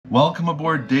Welcome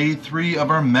aboard day 3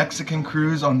 of our Mexican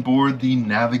cruise on board the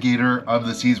Navigator of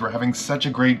the Seas. We're having such a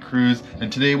great cruise, and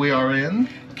today we are in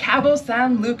Cabo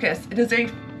San Lucas. It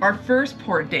is our first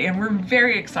port day, and we're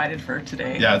very excited for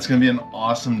today. Yeah, it's gonna be an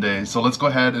awesome day. So let's go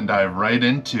ahead and dive right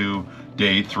into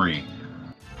day 3.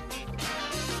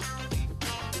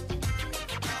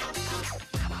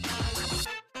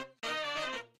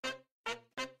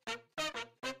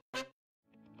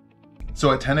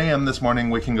 So at 10 a.m. this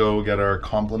morning, we can go get our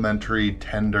complimentary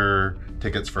tender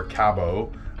tickets for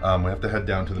Cabo. We have to head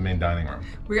down to the main dining room.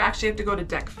 We actually have to go to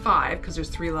deck 5 because there's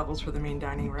 3 levels for the main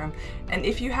dining room. And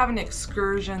if you have an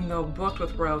excursion though booked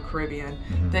with Royal Caribbean,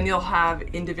 then you'll have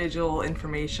individual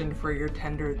information for your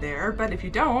tender there. But if you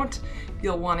don't,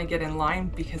 you'll want to get in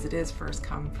line because it is first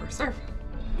come, first serve.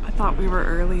 I thought we were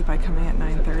early by coming at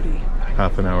 9:30.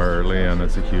 Half an hour early, and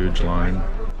it's a huge line.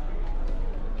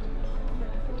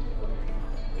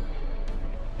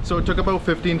 So it took about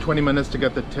 15-20 minutes to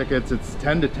get the tickets. It's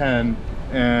 10 to 10,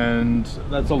 and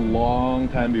that's a long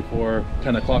time before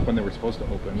 10 o'clock when they were supposed to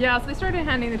open. Yeah, so they started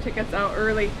handing the tickets out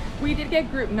early. We did get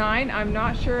group 9. I'm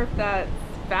not sure if that's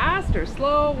fast or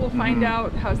slow. We'll find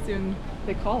out how soon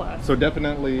they call us. So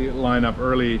definitely line up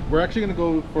early. We're actually gonna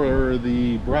go for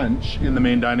the brunch in the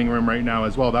main dining room right now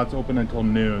as well. That's open until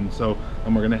noon, so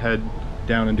we're gonna head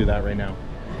down and do that right now.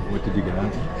 What did you get?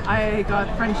 I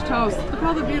got French toast. Look at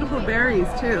all the beautiful berries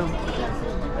too.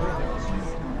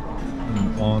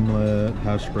 Omelette,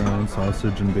 hash brown,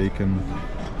 sausage and bacon,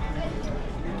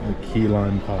 a key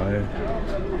lime pie.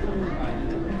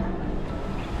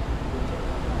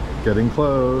 Getting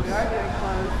close. We are getting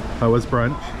close. How was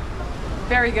brunch?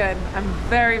 Very good. I'm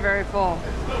very, very full.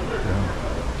 Yeah.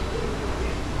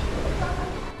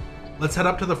 Let's head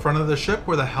up to the front of the ship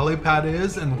where the helipad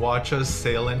is and watch us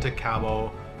sail into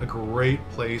Cabo. A great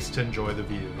place to enjoy the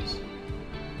views.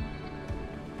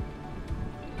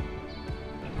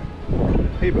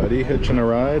 Hey buddy, hitching a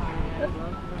ride?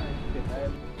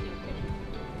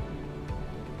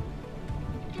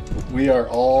 We are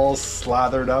all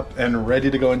slathered up and ready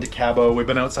to go into Cabo. We've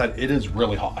been outside. It is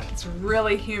really hot. It's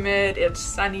really humid, it's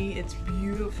sunny, it's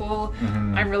beautiful.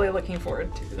 I'm really looking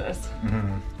forward to this.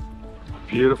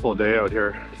 Beautiful day out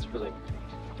here. It's really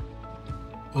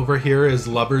Over here is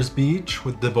Lovers Beach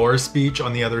with Divorce Beach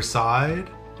on the other side.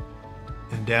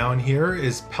 And down here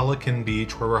is Pelican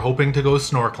Beach where we're hoping to go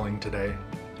snorkeling today.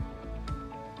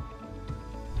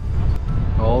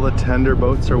 All the tender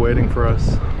boats are waiting for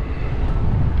us.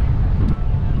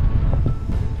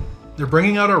 They're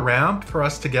bringing out a ramp for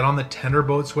us to get on the tender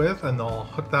boats with, and they'll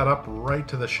hook that up right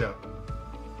to the ship.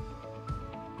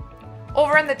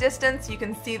 Over in the distance, you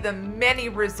can see the many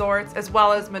resorts as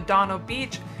well as Medano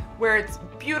Beach, where it's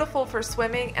beautiful for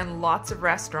swimming and lots of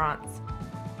restaurants.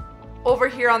 Over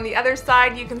here on the other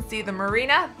side, you can see the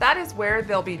marina. That is where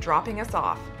they'll be dropping us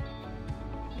off.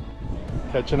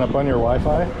 Catching up on your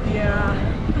Wi-Fi? Yeah.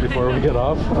 Before we get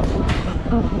off?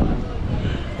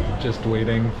 Just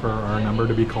waiting for our number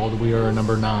to be called. We are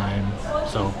number 9.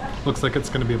 So looks like it's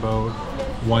going to be about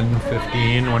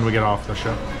 1:15 when we get off the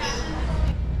ship.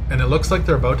 And it looks like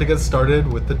they're about to get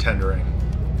started with the tendering.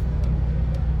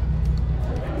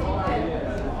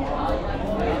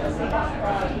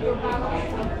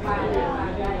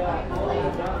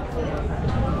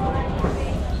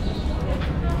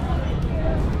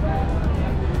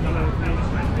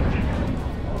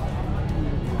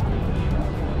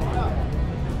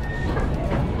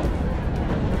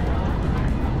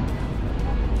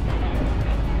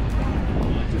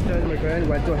 My friend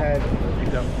went ahead.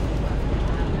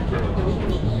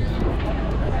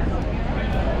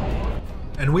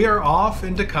 And we are off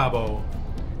into Cabo.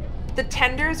 The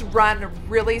tenders run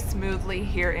really smoothly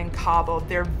here in Cabo.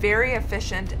 They're very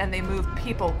efficient and they move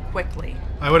people quickly.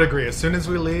 I would agree. As soon as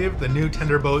we leave, the new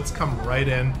tender boats come right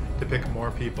in to pick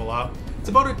more people up. It's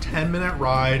about a 10-minute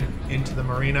ride into the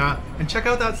marina, and check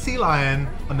out that sea lion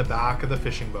on the back of the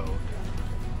fishing boat.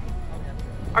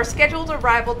 Our scheduled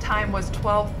arrival time was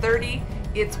 12:30.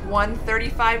 It's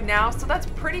 1:35 now, so that's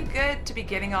pretty good to be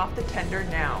getting off the tender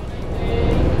now.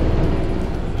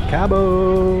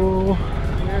 Cabo!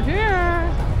 We're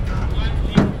here.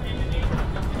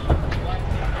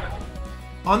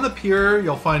 On the pier,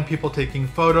 you'll find people taking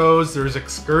photos. There's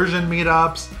excursion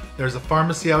meetups. There's a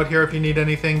pharmacy out here if you need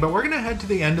anything, but we're gonna head to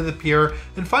the end of the pier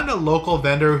and find a local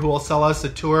vendor who will sell us a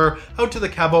tour out to the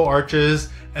Cabo Arches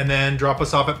and then drop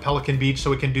us off at Pelican Beach so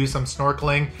we can do some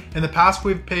snorkeling. In the past,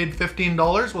 we've paid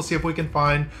 $15. We'll see if we can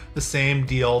find the same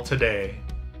deal today.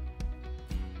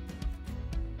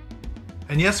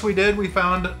 And yes, we did. We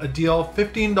found a deal,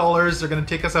 $15. They're gonna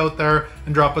take us out there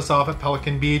and drop us off at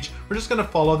Pelican Beach. We're just gonna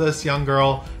follow this young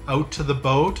girl out to the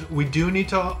boat. We do need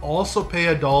to also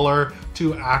pay $1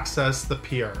 to access the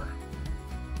pier.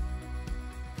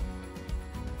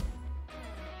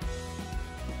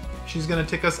 She's gonna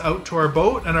take us out to our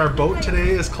boat, and our boat today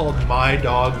is called My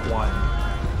Dog 1.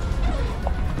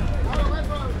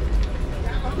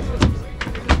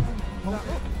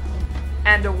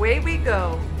 And away we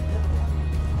go.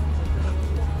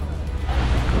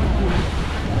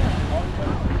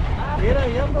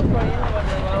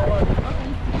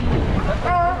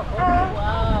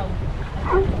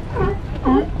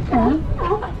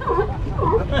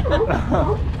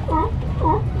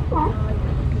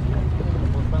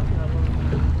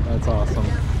 That's awesome.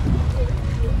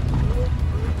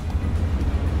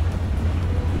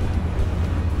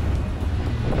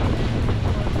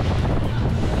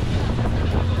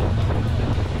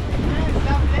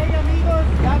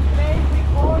 That place we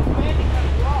call Pelican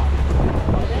Rock.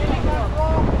 Pelican Rock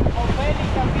or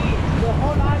Pelican Beach. The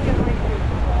whole area right here.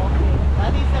 Okay.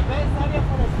 That is the best area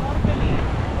for snorkeling.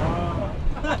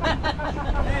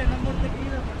 Hey, no more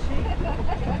tequila for sheep.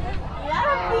 A lot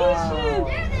of fishes.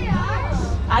 There they are.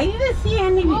 I didn't see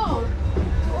any before.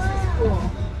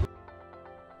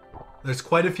 There's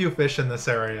quite a few fish in this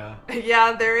area.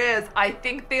 Yeah, there is. I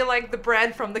think they like the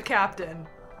bread from the captain.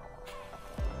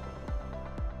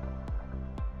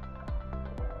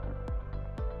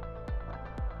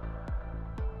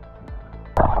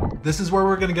 This is where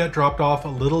we're gonna get dropped off a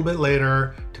little bit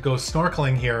later to go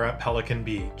snorkeling here at Pelican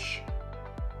Beach.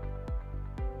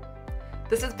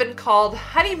 This has been called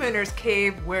Honeymooners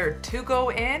Cave, where 2 go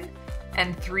in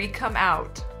and 3 come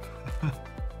out.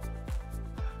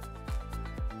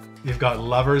 You've got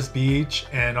Lovers Beach,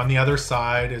 and on the other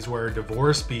side is where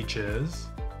Divorce Beach is.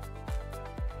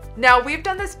 Now, we've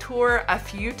done this tour a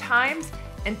few times,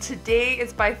 and today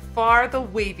is by far the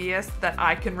waviest that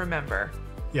I can remember.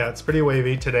 Yeah, it's pretty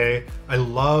wavy today. I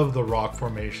love the rock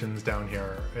formations down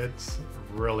here. It's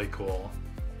really cool.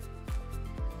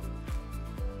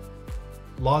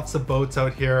 Lots of boats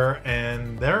out here,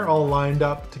 and they're all lined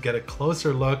up to get a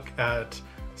closer look at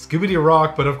Scooby-Doo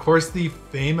Rock, but of course the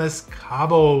famous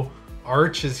Cabo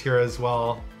Arch is here as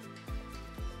well.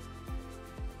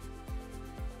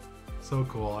 So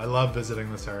cool. I love visiting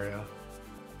this area.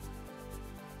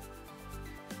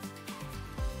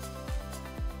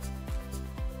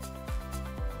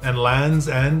 And Land's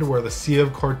End, where the Sea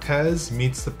of Cortez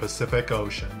meets the Pacific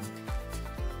Ocean.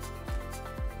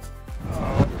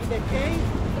 In the cave,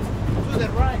 to the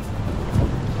right.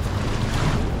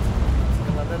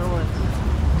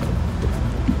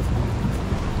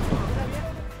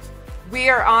 We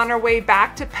are on our way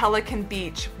back to Pelican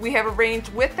Beach. We have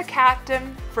arranged with the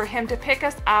captain for him to pick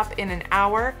us up in an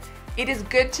hour. It is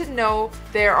good to know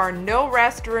there are no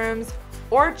restrooms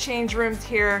or change rooms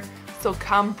here, so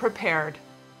come prepared.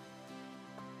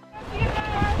 Thank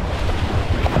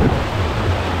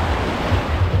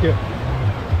you.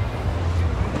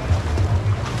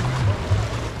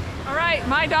 All right,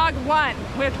 My Dog 1.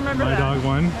 We have to remember My that. Dog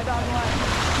 1. My Dog 1.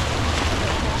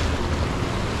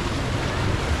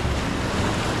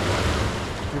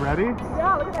 You ready?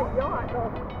 Yeah, look at that yacht.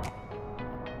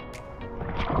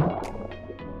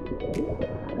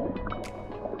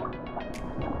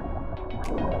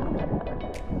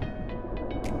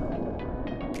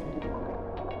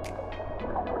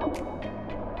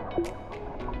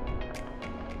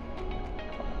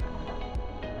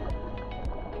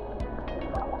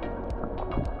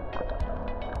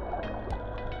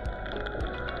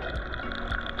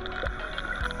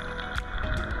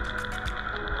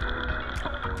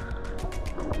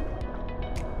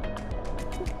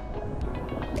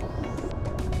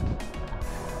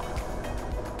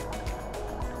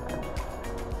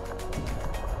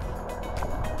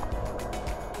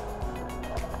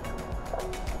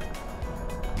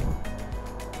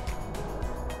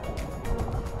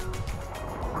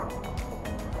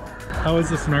 How is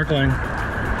the snorkeling?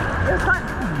 It's fun.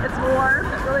 It's warm,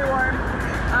 really warm.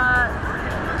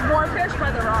 More fish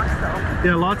by the rocks though.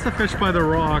 Yeah, lots of fish by the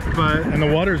rock, and the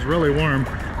water's really warm.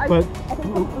 But I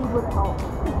think the food would help.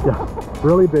 yeah,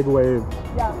 really big waves.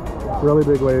 Yeah. Really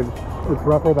big waves. It's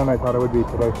rougher than I thought it would be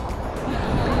today.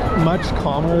 Much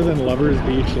calmer than Lovers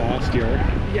Beach last year,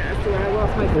 Yeah, so I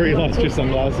lost my where you lost your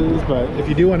sunglasses. But if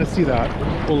you do want to see that,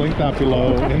 we'll link that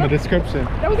below in the description.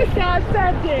 That was a sad,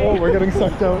 sad day. Oh, we're getting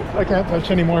sucked out. I can't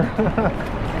touch anymore.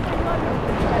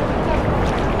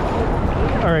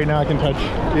 All right, now I can touch.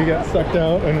 You get sucked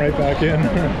out and right back in.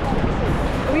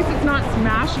 At least it's not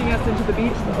smashing us into the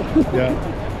beach though. Yeah.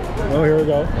 Oh, here we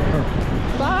go.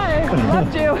 Bye.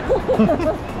 Loved you.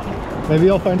 Maybe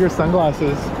you'll find your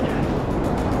sunglasses.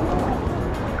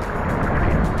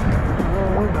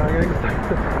 Oh, not getting stuck.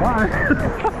 Bye.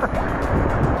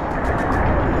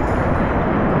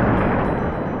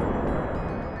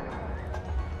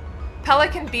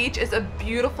 Pelican Beach is a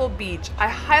beautiful beach. I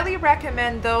highly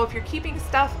recommend though, if you're keeping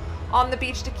stuff on the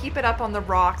beach, to keep it up on the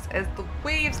rocks, as the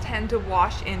waves tend to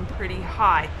wash in pretty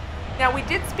high. Now, we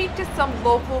did speak to some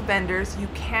local vendors. You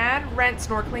can rent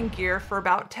snorkeling gear for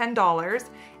about $10,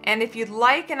 and if you'd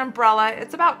like an umbrella,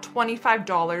 it's about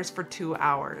 $25 for 2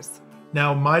 hours.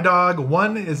 Now, my dog,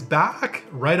 One, is back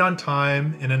right on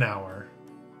time in an hour.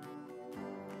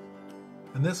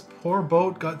 And this poor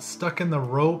boat got stuck in the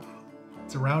rope.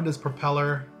 It's around his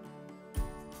propeller.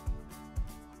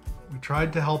 We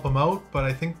tried to help him out, but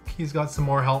I think he's got some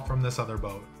more help from this other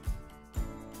boat.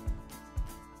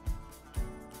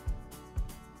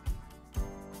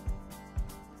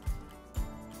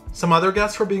 Some other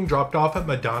guests were being dropped off at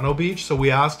Medano Beach, so we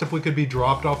asked if we could be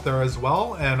dropped off there as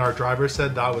well, and our driver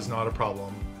said that was not a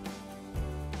problem.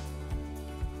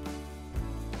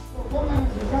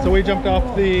 So we jumped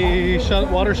off the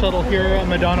water shuttle here at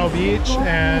Medano Beach,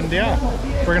 and yeah,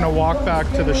 we're gonna walk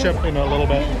back to the ship in a little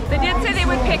bit. They did say they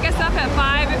would pick us up at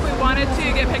 5 if we wanted to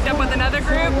get picked up with another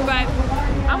group, but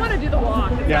I want to do the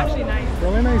walk. It's actually nice.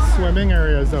 Really nice swimming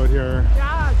areas out here.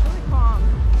 Yeah, it's really calm.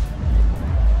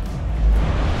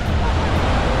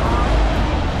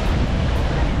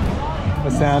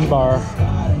 The sandbar.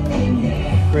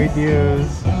 Great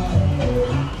views.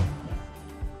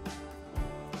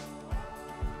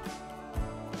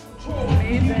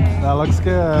 Amazing. That looks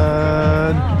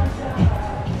good.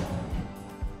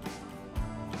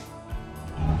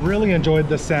 Really enjoyed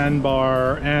the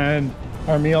sandbar, and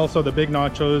our meal, so the big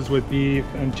nachos with beef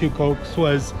and 2 Cokes,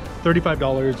 was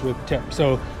 $35 with tip.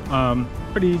 So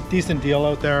pretty decent deal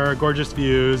out there. Gorgeous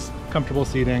views, comfortable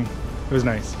seating. It was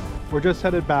nice. We're just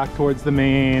headed back towards the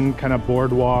main kind of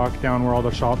boardwalk down where all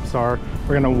the shops are.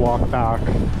 We're gonna walk back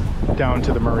down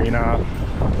to the marina,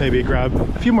 maybe grab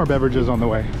a few more beverages on the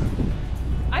way.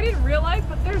 I didn't realize,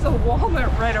 but there's a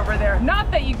Walmart right over there.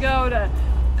 Not that you go to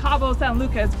Cabo San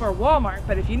Lucas for Walmart,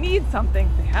 but if you need something,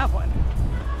 they have one.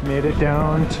 Made it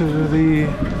down to the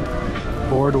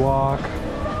boardwalk.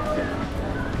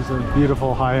 There's a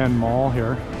beautiful high-end mall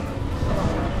here.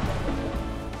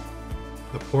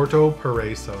 The Porto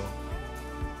Paraíso.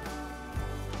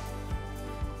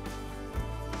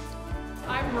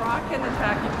 I'm rocking the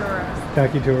tacky tourist.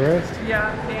 Tacky tourist?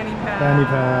 Yeah, fanny pack. Fanny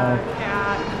pack.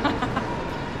 Cat.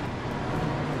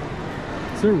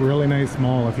 It's a really nice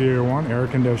mall if you want air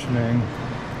conditioning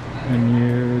and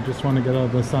you just want to get out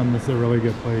of the sun. This is a really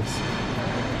good place.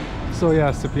 So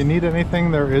yes, if you need anything,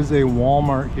 there is a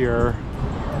Walmart here,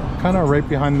 kind of right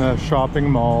behind the shopping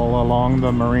mall along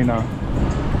the marina.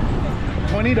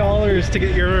 $20 to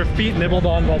get your feet nibbled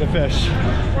on by the fish.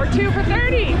 Or 2 for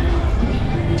 30.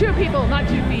 2 people, not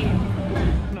 2 feet.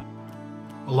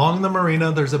 Along the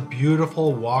marina, there's a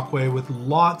beautiful walkway with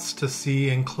lots to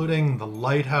see, including the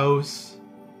lighthouse,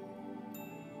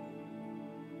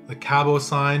 the Cabo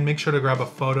sign. Make sure to grab a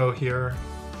photo here.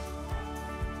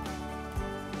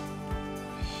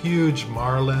 Huge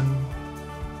marlin.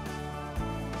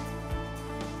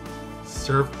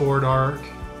 Surfboard arc.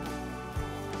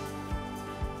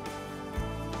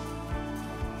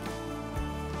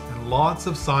 And lots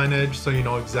of signage so you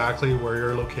know exactly where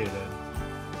you're located.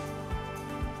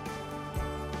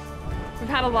 We've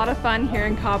had a lot of fun here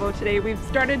in Cabo today. We've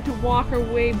started to walk our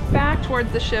way back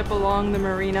towards the ship along the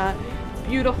marina. It's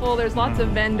beautiful. There's lots of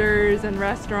vendors and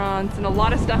restaurants and a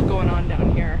lot of stuff going on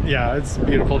down here. Yeah, it's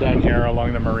beautiful down here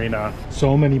along the marina.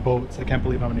 So many boats. I can't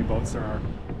believe how many boats there are.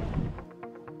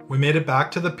 We made it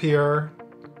back to the pier,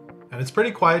 and it's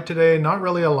pretty quiet today. Not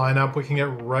really a lineup. We can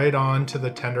get right on to the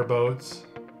tender boats.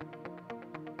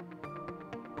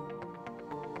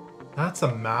 That's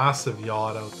a massive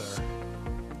yacht out there.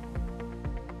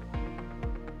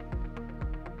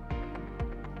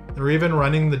 They're even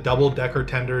running the double-decker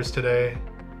tenders today.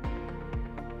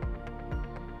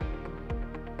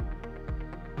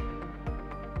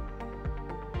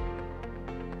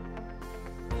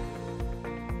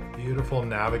 Beautiful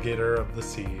navigator of the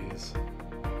seas.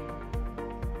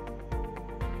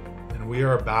 And we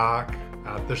are back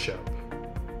at the ship.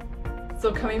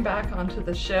 So coming back onto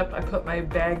the ship, I put my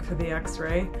bag through the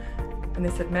x-ray and they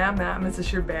said, ma'am, is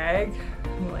this your bag?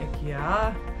 I'm like,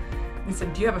 yeah. They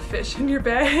said, do you have a fish in your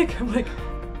bag? I'm like,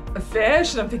 a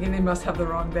fish? And I'm thinking they must have the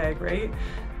wrong bag, right?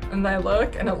 And I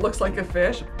look and it looks like a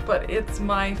fish, but it's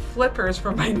my flippers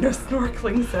from my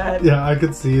snorkeling set. Yeah, I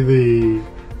could see the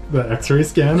the X-ray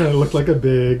scan and it looked like a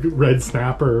big red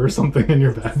snapper or something in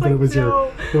your bed, but it was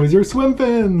your swim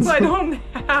fins. I don't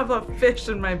have a fish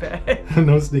in my bed.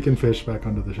 No sneaking fish back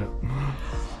onto the ship.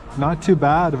 Not too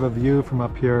bad of a view from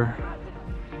up here.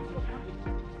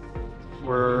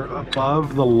 We're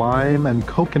above the lime and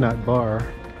coconut bar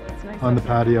on the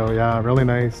patio. Yeah, really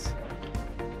nice.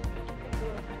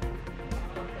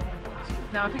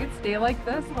 Now if you could stay like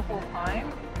this the whole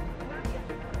time,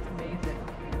 it's amazing.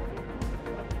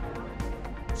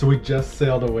 So we just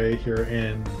sailed away here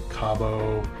in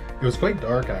Cabo. It was quite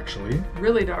dark actually.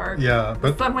 Really dark. Yeah,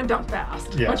 but the sun went down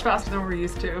fast. Yeah. Much faster than we're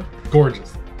used to.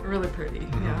 Gorgeous. Really pretty.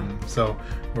 Yeah. So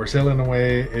we're sailing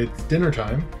away. It's dinner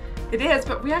time. It is,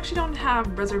 but we actually don't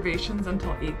have reservations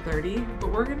until 8:30, but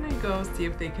we're gonna go see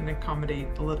if they can accommodate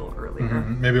a little earlier.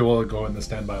 Maybe we'll go in the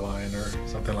standby line or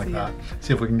something like that.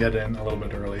 See if we can get in a little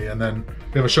bit early, and then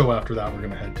we have a show after that we're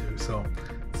gonna head to. So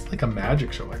it's like a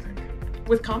magic show, I think.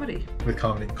 With comedy. With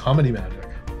comedy magic.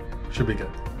 Should be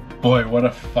good. Boy, what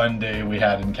a fun day we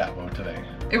had in Cabo today.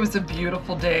 It was a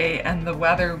beautiful day and the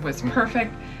weather was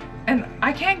perfect. And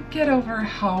I can't get over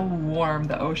how warm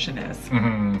the ocean is.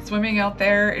 Swimming out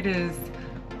there, it is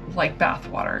like bath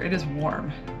water. It is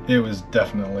warm. It was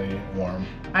definitely warm.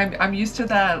 I'm used to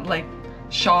that like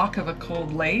shock of a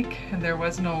cold lake, and there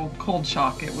was no cold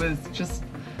shock. It was just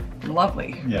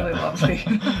lovely, really lovely.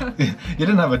 You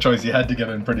didn't have a choice. You had to get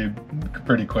in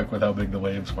pretty quick with how big the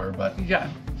waves were, but yeah,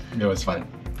 it was fun.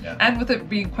 Yeah. And with it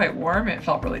being quite warm, it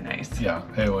felt really nice. Yeah,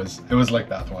 it was like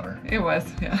bathwater. It was,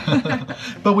 yeah.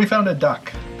 But we found a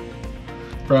duck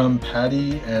from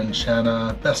Patty and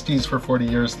Shanna, besties for 40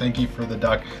 years. Thank you for the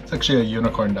duck. It's actually a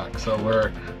unicorn duck, so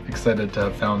we're excited to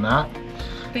have found that.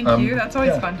 Thank you. That's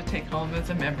always fun to take home as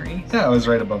a memory. Yeah, it was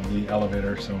right above the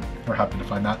elevator, so we're happy to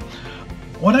find that.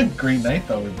 What a great night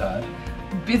though we've had.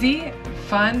 Busy,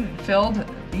 fun, filled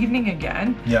evening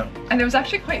again. Yeah. And it was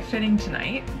actually quite fitting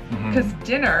tonight because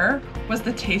dinner was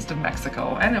the taste of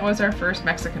Mexico, and it was our first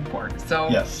Mexican port. So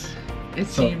yes, it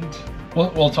seemed.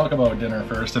 We'll talk about dinner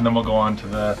first, and then we'll go on to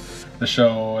the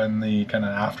show and the kind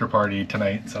of after party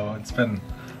tonight. So it's been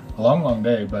a long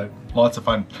day, but lots of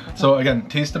fun. So again,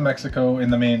 taste of Mexico in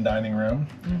the main dining room.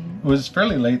 It was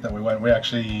fairly late that we went.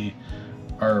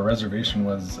 Our reservation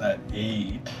was at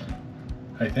 8.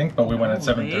 I think, but we went at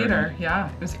 7:30. Later, yeah,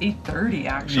 it was 8:30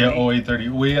 actually. Yeah, 8:30.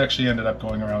 We actually ended up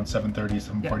going around 7:30,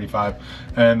 7:45,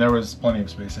 and there was plenty of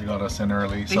space. They got us in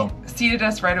early, They seated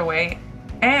us right away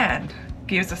and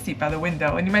gave us a seat by the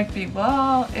window. And you might be,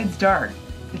 well, it's dark.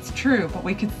 It's true, but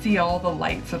we could see all the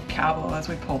lights of Cabo as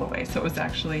we pulled away. So it was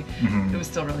actually, it was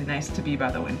still really nice to be by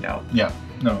the window. Yeah,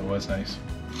 no, it was nice.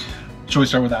 Should we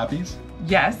start with appies?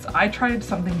 Yes, I tried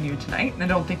something new tonight, and I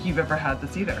don't think you've ever had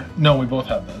this either. No, we both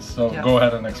had this, so go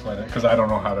ahead and explain it, because I don't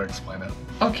know how to explain it.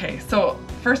 Okay, so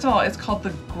first of all, it's called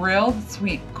the grilled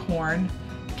sweet corn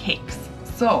cakes.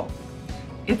 So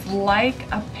it's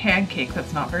like a pancake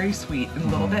that's not very sweet and a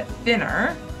little bit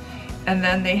thinner, and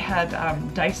then they had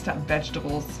diced up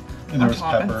vegetables and there on was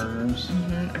top, peppers,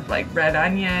 like red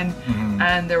onion,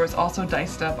 and there was also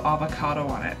diced up avocado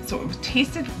on it. So it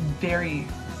tasted very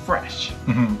fresh.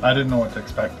 I didn't know what to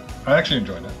expect. I actually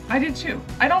enjoyed it. I did too.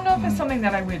 I don't know if it's something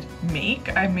that I would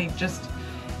make. I may just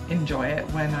enjoy it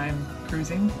when I'm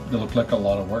cruising. It looked like a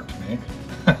lot of work to make.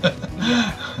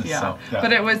 Yeah. So,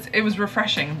 But it was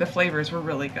refreshing. The flavors were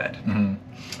really good.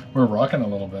 We're rocking a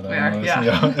little bit. We are,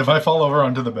 yeah. If I fall over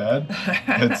onto the bed,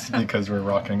 it's because we're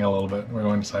rocking a little bit. We're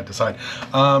going side to side.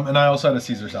 And I also had a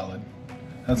Caesar salad.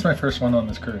 That's my first one on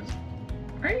this cruise.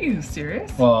 Are you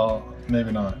serious? Well,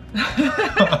 maybe not.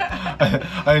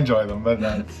 I enjoy them, but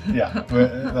that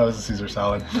was a Caesar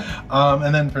salad.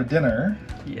 And then for dinner,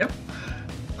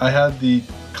 I had the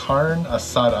carne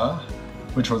asada,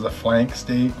 which was a flank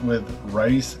steak with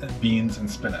rice, beans, and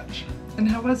spinach. And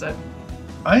how was it?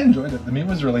 I enjoyed it. The meat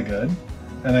was really good,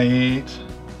 and I ate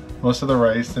most of the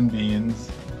rice and beans,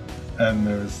 and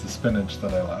there was the spinach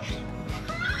that I left.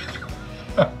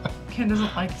 Ken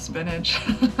doesn't like spinach.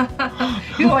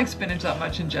 He don't like spinach that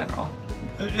much in general.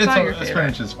 It's not your favorite.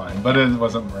 Spinach is fine, but it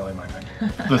wasn't really my thing.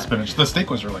 The spinach. The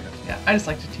steak was really good. Yeah, I just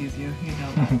like to tease you. You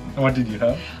know that. And what did you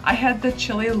have? I had the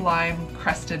chili lime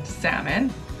crusted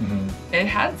salmon. It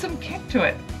had some kick to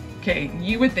it. Okay,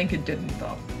 you would think it didn't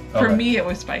though. For me, it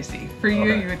was spicy. For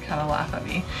you, you would kind of laugh at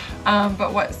me.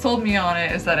 But what sold me on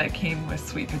it is that it came with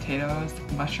sweet potatoes,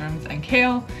 mushrooms, and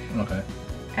kale. Okay.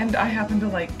 And I happen to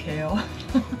like kale.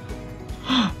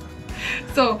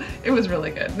 So it was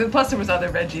really good. Plus there was other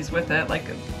veggies with it, like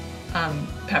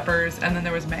peppers, and then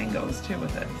there was mangoes too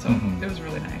with it. So it was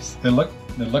really nice. It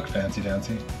looked fancy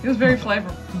dancy. It was very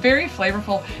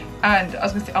flavorful, and I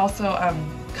was gonna say also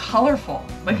colorful.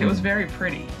 Like it was very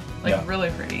pretty. Like Yeah. really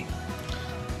pretty.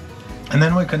 And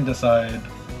then we couldn't decide,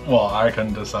 well, I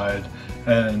couldn't decide,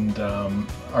 and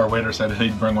our waiter said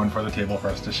he'd bring one for the table for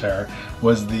us to share,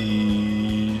 was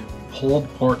the pulled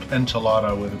pork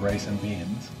enchilada with rice and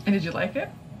beans. And did you like it?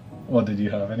 Well, did you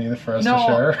have any for us No. to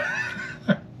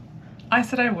share? I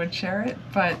said I would share it,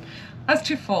 but I was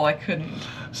too full, I couldn't.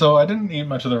 So I didn't eat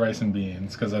much of the rice and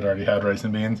beans because I'd already had rice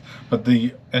and beans, but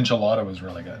the enchilada was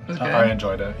really good. Was good? I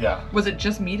enjoyed it, yeah. Was it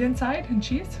just meat inside and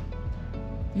cheese?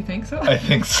 You think so? I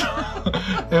think so.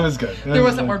 It was good. There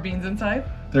wasn't more beans inside?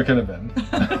 There could have been.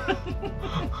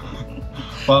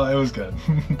 Well, it was good.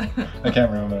 I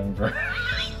can't remember,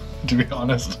 to be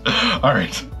honest. All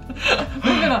right.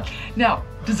 Moving on. Now,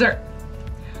 dessert.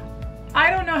 I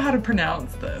don't know how to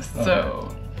pronounce this,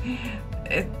 so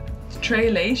it's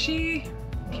Trelèche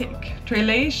cake.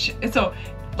 Trelèche. So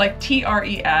like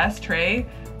T-R-E-S, Trey,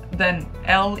 then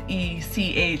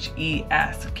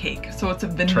L-E-C-H-E-S cake. So it's a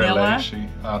vanilla. Trelèche.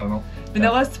 I don't know.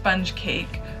 Vanilla sponge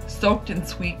cake soaked in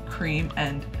sweet cream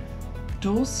and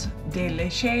dulce de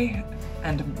leche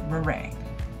and meringue.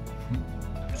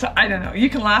 So I don't know. You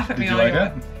can laugh at me Did you all like you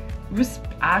it? want. It was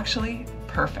actually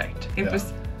perfect. It Yeah.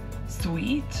 was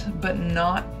sweet, but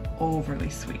not overly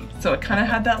sweet. So it kind of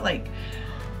had that like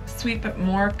sweet, but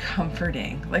more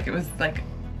comforting. Like it was like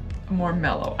more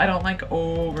mellow. I don't like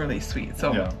overly sweet.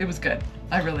 So Yeah. it was good.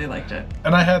 I really liked it.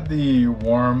 And I had the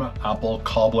warm apple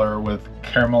cobbler with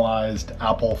caramelized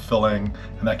apple filling,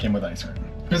 and that came with ice cream.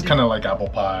 It was kind of like apple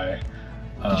pie.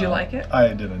 Did you like it? I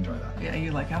did enjoy that. Yeah,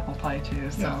 you like apple pie too,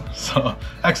 so. Yeah. So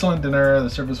excellent dinner. The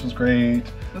service was great. It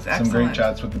was Some excellent. great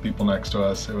chats with the people next to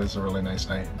us. It was a really nice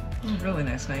night. It was a really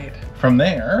nice night. From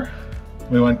there,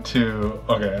 we went to,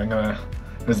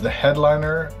 it was the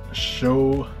headliner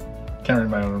show, can't read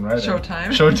my own writing.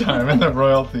 Showtime in the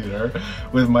Royal Theater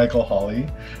with Michael Hawley.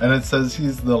 And it says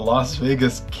he's the Las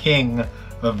Vegas king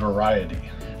of variety.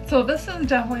 So this is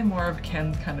definitely more of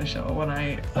Ken's kind of show when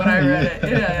I read it.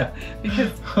 Yeah, because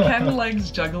Ken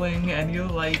likes juggling and you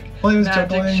like Well, he was magic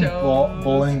juggling shows.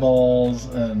 bowling balls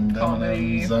and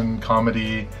Comedy. M&Ms and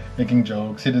comedy, making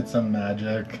jokes. He did some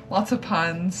magic. Lots of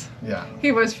puns. Yeah.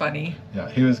 He was funny. Yeah,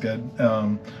 he was good.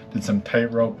 Did some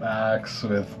tightrope acts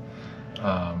with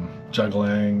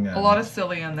juggling. And, A lot of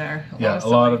silly in there. a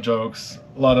lot of jokes,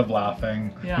 a lot of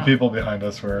laughing. Yeah. The people behind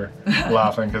us were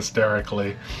laughing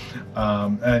hysterically.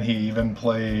 And he even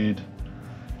played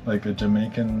like a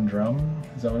Jamaican drum.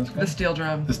 Is that what it's called? The steel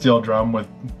drum. The steel drum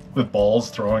with balls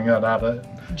throwing it at it.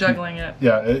 Juggling it.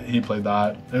 Yeah, he played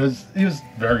that. He was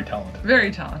very talented.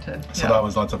 Very talented. So that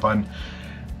was lots of fun.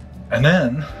 And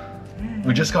then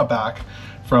we just got back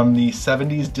from the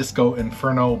 70s Disco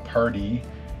Inferno party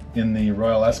in the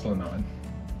Royal Esplanade.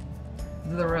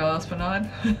 The Royal Esplanade?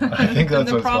 I think that's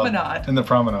the what it's called. promenade. In the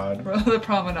promenade. The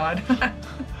promenade.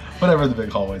 Whatever the big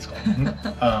hallway's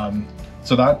called.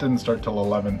 So that didn't start till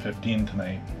 11:15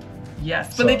 tonight.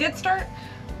 Yes, So- but they did start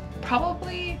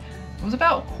probably, it was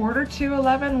about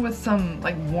 11:15 with some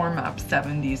like warm-up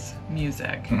 70s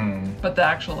music. But the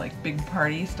actual like big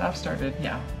party stuff started,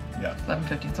 yeah,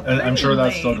 11:15. So And I'm sure pretty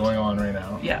that's still late. going on right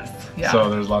now. Yes, yeah. So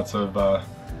there's lots of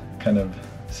kind of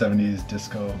 70s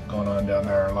disco going on down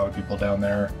there. A lot of people down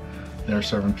there. They're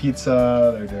serving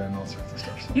pizza. They're doing all sorts of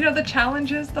stuff. So. You know, the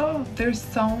challenge is though, there's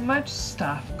so much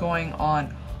stuff going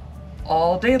on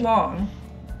all day long.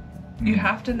 You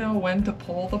have to know when to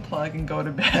pull the plug and go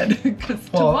to bed because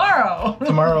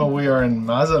tomorrow we are in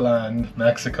Mazatlan,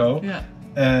 Mexico. Yeah.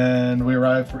 And we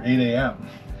arrive for 8 a.m.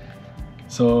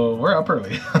 So we're up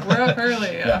early. We're up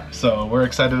early, yeah. So we're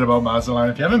excited about Mazatlan.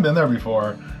 If you haven't been there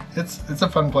before, it's a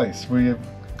fun place. We've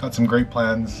got some great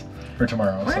plans for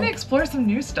tomorrow. We're gonna explore some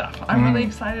new stuff. I'm really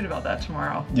excited about that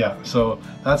tomorrow. Yeah, so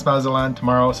that's Mazatlan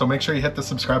tomorrow. So make sure you hit the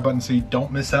subscribe button so you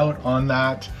don't miss out on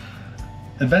that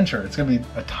adventure. It's gonna be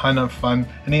a ton of fun.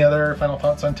 Any other final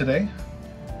thoughts on today?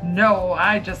 No,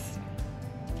 I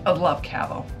love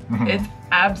Cabo. It's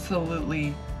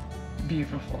absolutely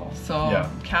beautiful. So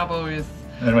Cabo is.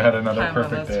 And we had another Time of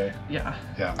perfect us. day. Yeah.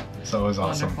 Yeah, so it was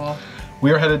awesome. Wonderful.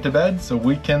 We are headed to bed so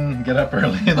we can get up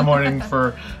early in the morning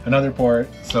for another port.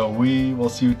 So we will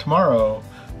see you tomorrow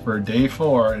for day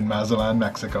 4 in Mazatlan,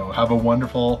 Mexico. Have a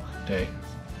wonderful day.